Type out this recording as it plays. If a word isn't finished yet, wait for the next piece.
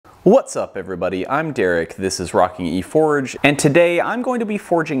What's up everybody, I'm Derek, this is Rocking E Forge, and today I'm going to be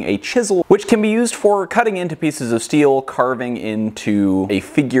forging a chisel which can be used for cutting into pieces of steel, carving into a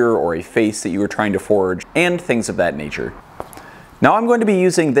figure or a face that you are trying to forge, and things of that nature. Now I'm going to be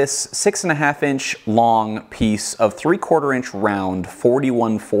using this 6.5 inch long piece of 3/4 inch round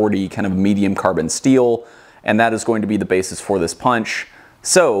 4140 kind of medium carbon steel, and that is going to be the basis for this punch.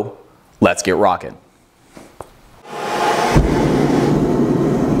 So let's get rocking.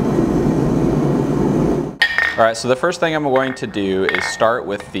 Alright, so the first thing I'm going to do is start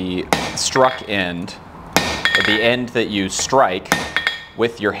with the struck end, or the end that you strike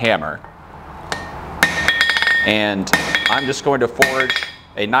with your hammer. And I'm just going to forge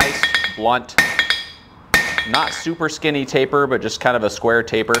a nice, blunt, not super skinny taper, but just kind of a square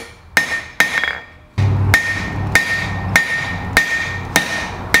taper.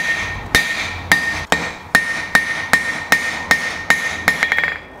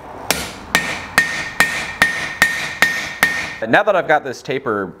 Now that I've got this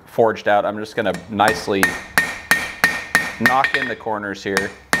taper forged out, I'm just going to nicely knock in the corners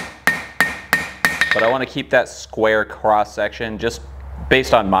here. But I want to keep that square cross section just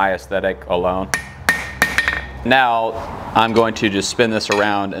based on my aesthetic alone. Now I'm going to just spin this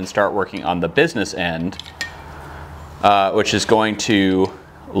around and start working on the business end, which is going to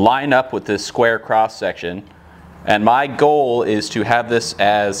line up with this square cross section. And my goal is to have this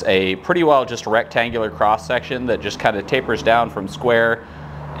as a pretty well just rectangular cross section that just kind of tapers down from square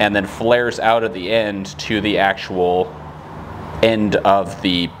and then flares out at the end to the actual end of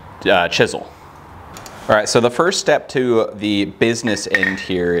the chisel. All right, so the first step to the business end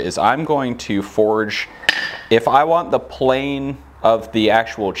here is I'm going to forge, if I want the plane of the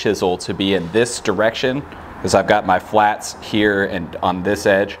actual chisel to be in this direction, because I've got my flats here and on this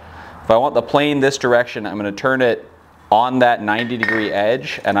edge. If I want the plane this direction, I'm going to turn it on that 90-degree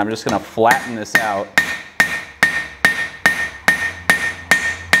edge, and I'm just going to flatten this out.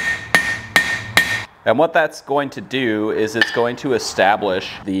 And what that's going to do is it's going to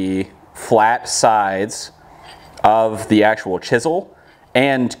establish the flat sides of the actual chisel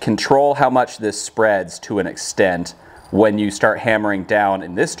and control how much this spreads to an extent when you start hammering down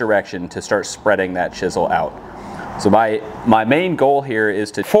in this direction to start spreading that chisel out. So my main goal here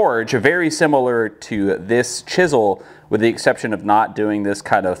is to forge very similar to this chisel, with the exception of not doing this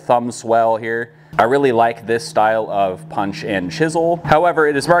kind of thumb swell here. I really like this style of punch and chisel. However,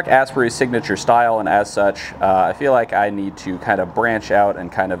 it is Mark Asbury's signature style, and as such, I feel like I need to kind of branch out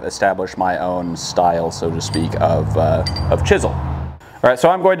and kind of establish my own style, so to speak, of chisel. All right, so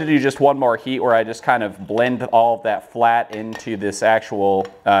I'm going to do just one more heat where I just kind of blend all of that flat into this actual,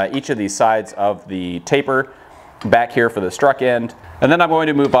 each of these sides of the taper back here for the struck end. And then I'm going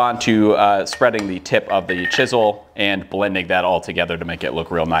to move on to spreading the tip of the chisel and blending that all together to make it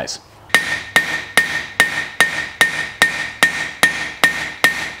look real nice.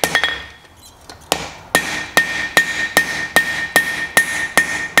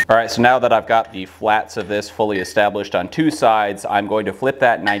 All right, so now that I've got the flats of this fully established on two sides, I'm going to flip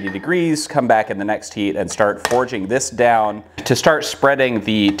that 90 degrees, come back in the next heat, and start forging this down to start spreading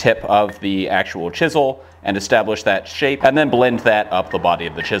the tip of the actual chisel and establish that shape, and then blend that up the body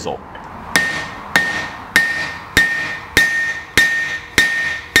of the chisel.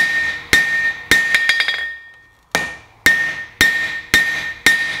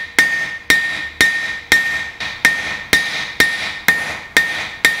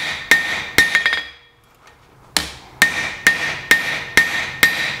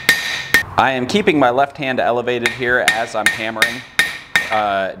 I am keeping my left hand elevated here as I'm hammering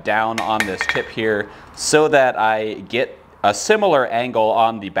down on this tip here so that I get a similar angle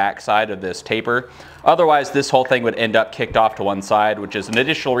on the back side of this taper. Otherwise, this whole thing would end up kicked off to one side, which is an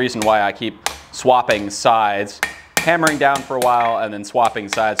additional reason why I keep swapping sides, hammering down for a while and then swapping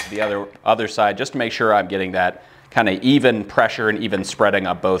sides to the other side, just to make sure I'm getting that kind of even pressure and even spreading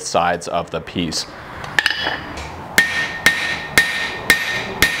on both sides of the piece.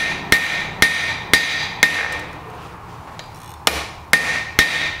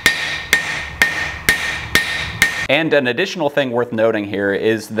 And an additional thing worth noting here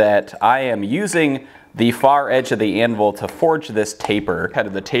is that I am using the far edge of the anvil to forge this taper, kind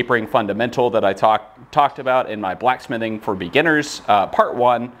of the tapering fundamental that I talked about in my blacksmithing for beginners part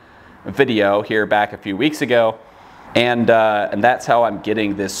 1 video here back a few weeks ago. And that's how I'm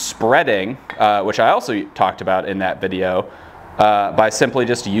getting this spreading, which I also talked about in that video, by simply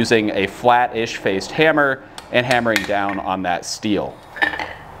just using a flat-ish faced hammer and hammering down on that steel.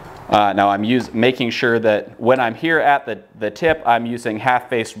 Now I'm making sure that when I'm here at the tip, I'm using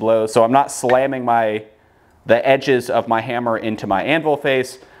half-faced blows, so I'm not slamming the edges of my hammer into my anvil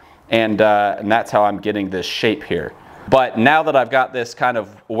face, and that's how I'm getting this shape here. But now that I've got this kind of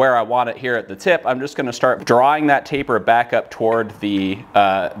where I want it here at the tip, I'm just going to start drawing that taper back up toward the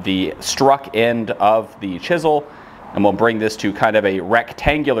struck end of the chisel, and we'll bring this to kind of a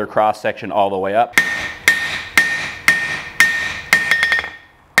rectangular cross section all the way up.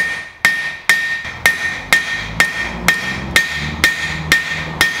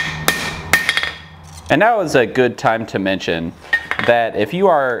 And now is a good time to mention that if you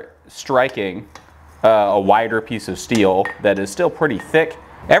are striking a wider piece of steel that is still pretty thick,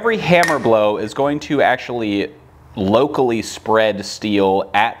 every hammer blow is going to actually locally spread steel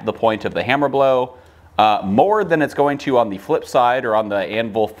at the point of the hammer blow more than it's going to on the flip side or on the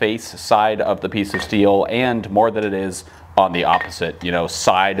anvil face side of the piece of steel, and more than it is on the opposite,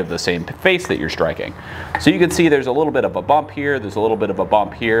 side of the same face that you're striking. So you can see there's a little bit of a bump here, there's a little bit of a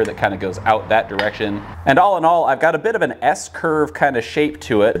bump here that kind of goes out that direction. And all in all, I've got a bit of an S-curve kind of shape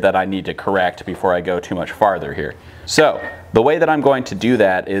to it that I need to correct before I go too much farther here. So the way that I'm going to do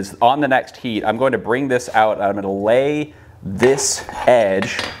that is on the next heat, I'm going to bring this out and I'm going to lay this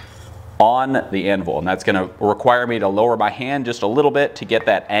edge on the anvil. And that's going to require me to lower my hand just a little bit to get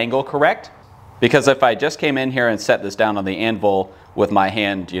that angle correct. Because if I just came in here and set this down on the anvil with my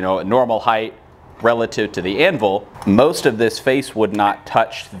hand, at normal height relative to the anvil, most of this face would not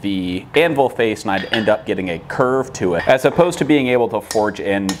touch the anvil face and I'd end up getting a curve to it, as opposed to being able to forge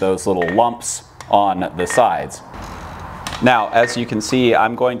in those little lumps on the sides. Now, as you can see,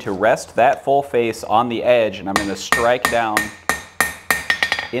 I'm going to rest that full face on the edge and I'm going to strike down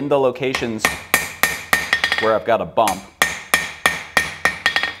in the locations where I've got a bump.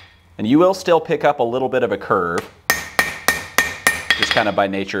 And you will still pick up a little bit of a curve, just kind of by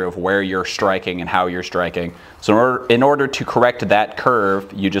nature of where you're striking and how you're striking. So in order to correct that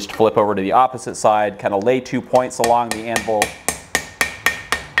curve, you just flip over to the opposite side, kind of lay 2 points along the anvil,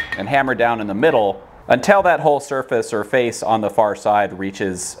 and hammer down in the middle until that whole surface or face on the far side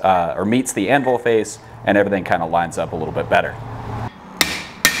reaches or meets the anvil face, and everything kind of lines up a little bit better.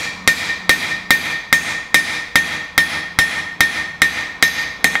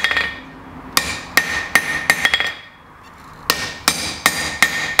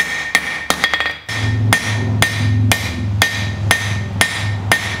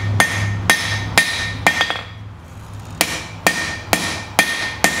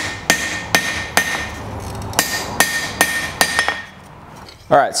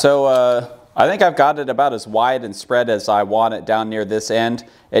 All right, so I think I've got it about as wide and spread as I want it down near this end.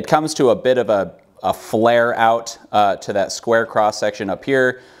 It comes to a bit of a flare out to that square cross section up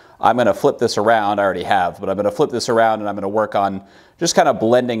here. I'm going to flip this around, I already have, but I'm going to flip this around and I'm going to work on just kind of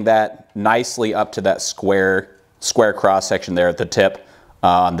blending that nicely up to that square cross section there at the tip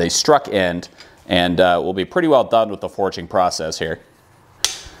on the struck end, and we'll be pretty well done with the forging process here.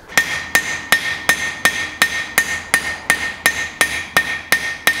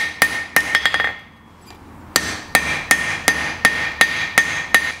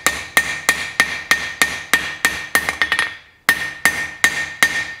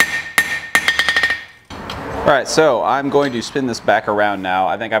 All right, so I'm going to spin this back around now.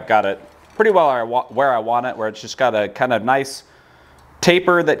 I think I've got it pretty well where I want it, where it's just got a kind of nice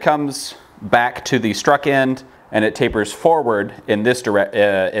taper that comes back to the struck end, and it tapers forward in this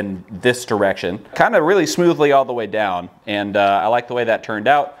direction, kind of really smoothly all the way down. And I like the way that turned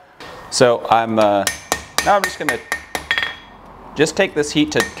out. So now I'm just going to just take this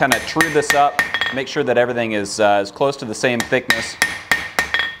heat to kind of true this up, make sure that everything is as close to the same thickness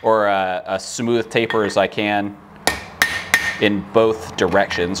or a smooth taper as I can in both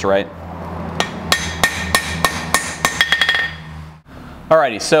directions, right?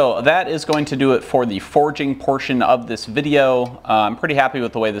 Alrighty, so that is going to do it for the forging portion of this video. I'm pretty happy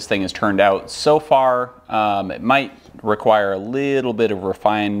with the way this thing has turned out so far. It might require a little bit of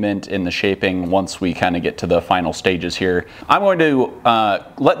refinement in the shaping once we kind of get to the final stages here. I'm going to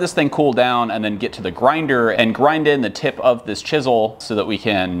let this thing cool down and then get to the grinder and grind in the tip of this chisel so that we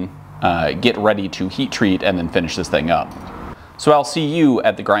can get ready to heat treat and then finish this thing up. So I'll see you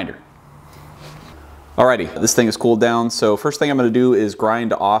at the grinder. Alrighty, this thing is cooled down, so first thing I'm going to do is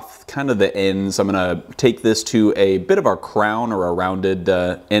grind off kind of the ends. I'm going to take this to a bit of a crown or a rounded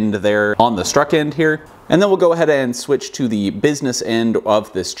end there on the struck end here. And then we'll go ahead and switch to the business end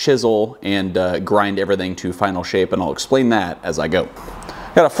of this chisel and grind everything to final shape, and I'll explain that as I go.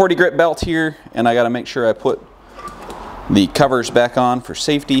 Got a 40 grit belt here, and I got to make sure I put the covers back on for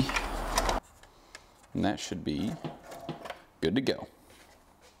safety. And that should be good to go.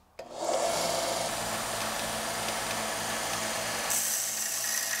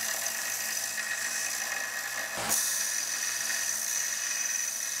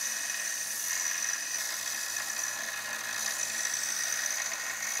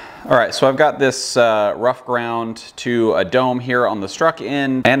 All right, so I've got this rough ground to a dome here on the struck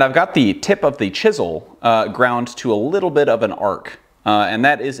end, and I've got the tip of the chisel ground to a little bit of an arc, and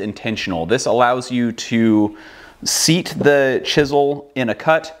that is intentional. This allows you to seat the chisel in a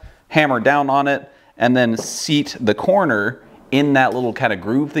cut, hammer down on it, and then seat the corner in that little kind of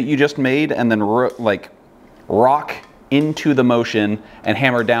groove that you just made, and then like rock into the motion and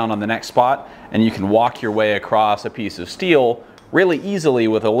hammer down on the next spot, and you can walk your way across a piece of steel really easily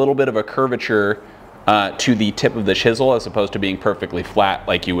with a little bit of a curvature to the tip of the chisel, as opposed to being perfectly flat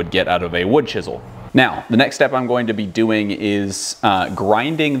like you would get out of a wood chisel. Now, the next step I'm going to be doing is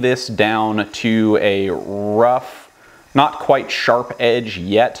grinding this down to a rough, not quite sharp edge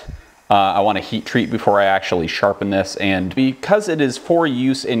yet. I want to heat treat before I actually sharpen this, and because it is for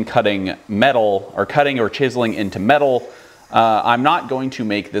use in cutting metal, or cutting or chiseling into metal, I'm not going to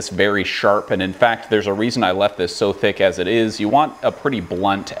make this very sharp, and in fact there's a reason I left this so thick as it is. You want a pretty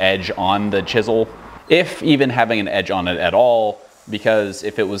blunt edge on the chisel, if even having an edge on it at all, because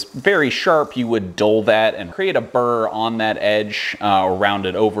if it was very sharp you would dull that and create a burr on that edge, or round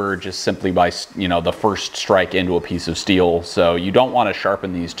it over just simply by, you know, the first strike into a piece of steel. So you don't want to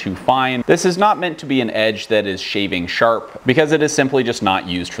sharpen these too fine. This is not meant to be an edge that is shaving sharp, because it is simply just not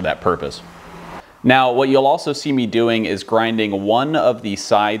used for that purpose. Now, what you'll also see me doing is grinding one of the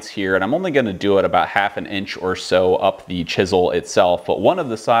sides here, and I'm only going to do it about 1/2 inch or so up the chisel itself, but one of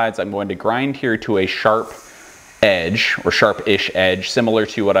the sides I'm going to grind here to a sharp edge, or sharp-ish edge, similar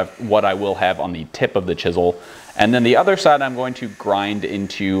to what I will have on the tip of the chisel. And then the other side I'm going to grind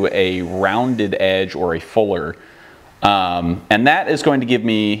into a rounded edge, or a fuller. And that is going to give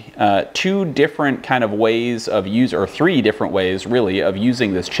me 2 different kind of ways of or 3 different ways really of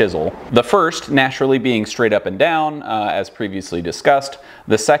using this chisel. The first naturally being straight up and down, as previously discussed.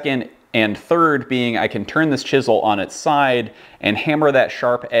 The second and third being I can turn this chisel on its side and hammer that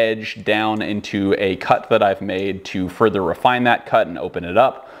sharp edge down into a cut that I've made to further refine that cut and open it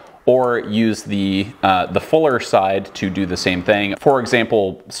up, or use the fuller side to do the same thing. For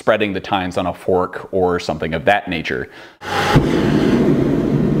example, spreading the tines on a fork or something of that nature.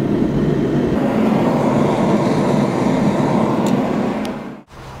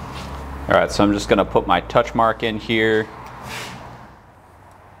 All right, so I'm just gonna put my touch mark in here.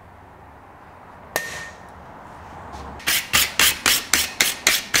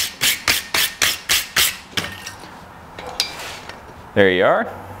 There you are.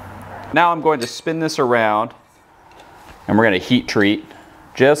 Now I'm going to spin this around, and we're going to heat treat,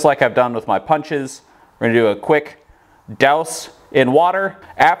 just like I've done with my punches. We're going to do a quick douse in water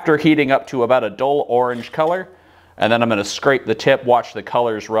after heating up to about a dull orange color, and then I'm going to scrape the tip, watch the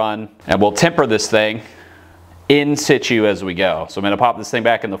colors run, and we'll temper this thing in situ as we go. So I'm going to pop this thing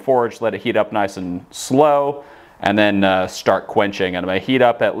back in the forge, let it heat up nice and slow, and then start quenching. And I'm going to heat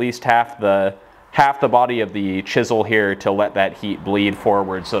up at least half the body of the chisel here to let that heat bleed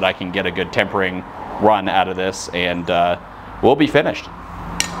forward so that I can get a good tempering run out of this, and we'll be finished.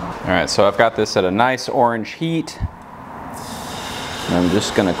 All right, so I've got this at a nice orange heat. And I'm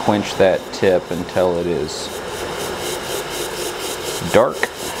just gonna quench that tip until it is dark.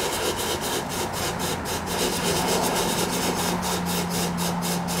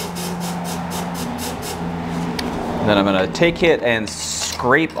 Then I'm gonna take it and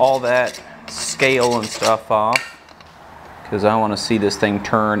scrape all that scale and stuff off, because I want to see this thing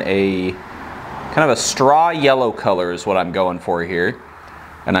turn a kind of a straw yellow color is what I'm going for here.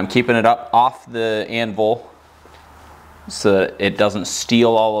 And I'm keeping it up off the anvil so that it doesn't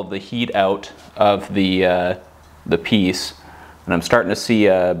steal all of the heat out of the piece. And I'm starting to see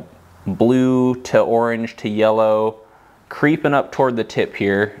a blue to orange to yellow creeping up toward the tip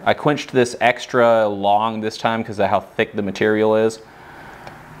here. I quenched this extra long this time because of how thick the material is.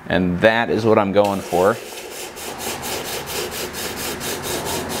 And that is what I'm going for.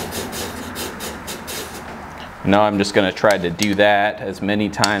 Now I'm just going to try to do that as many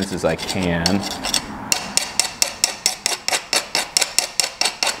times as I can.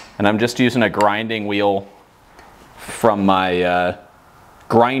 And I'm just using a grinding wheel from my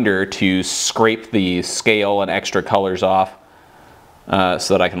grinder to scrape the scale and extra colors off so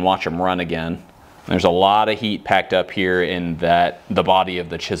that I can watch them run again. There's a lot of heat packed up here in the body of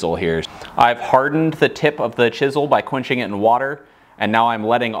the chisel here. I've hardened the tip of the chisel by quenching it in water, and now I'm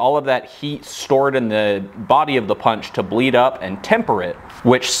letting all of that heat stored in the body of the punch to bleed up and temper it,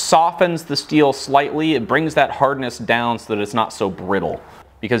 which softens the steel slightly. It brings that hardness down so that it's not so brittle,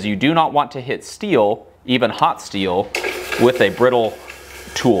 because you do not want to hit steel, even hot steel, with a brittle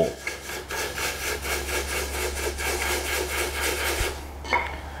tool.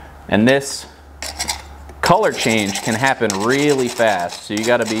 And this color change can happen really fast, so you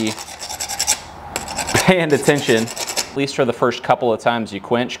gotta be paying attention, at least for the first couple of times you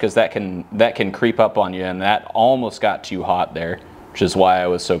quench, because that can creep up on you, and that almost got too hot there, which is why I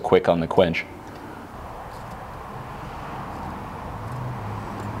was so quick on the quench.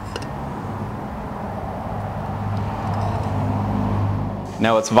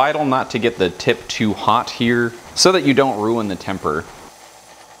 Now it's vital not to get the tip too hot here so that you don't ruin the temper.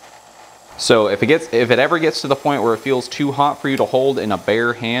 So if it ever gets to the point where it feels too hot for you to hold in a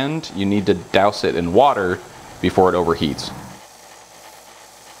bare hand, you need to douse it in water before it overheats.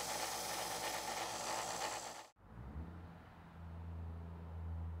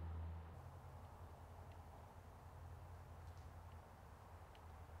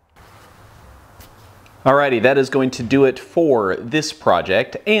 Alrighty, that is going to do it for this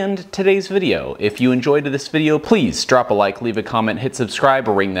project and today's video. If you enjoyed this video, please drop a like, leave a comment, hit subscribe,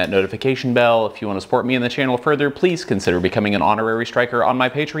 or ring that notification bell. If you want to support me and the channel further, please consider becoming an honorary striker on my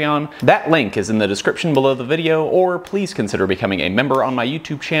Patreon. That link is in the description below the video, or please consider becoming a member on my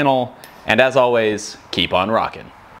YouTube channel. And as always, keep on rocking.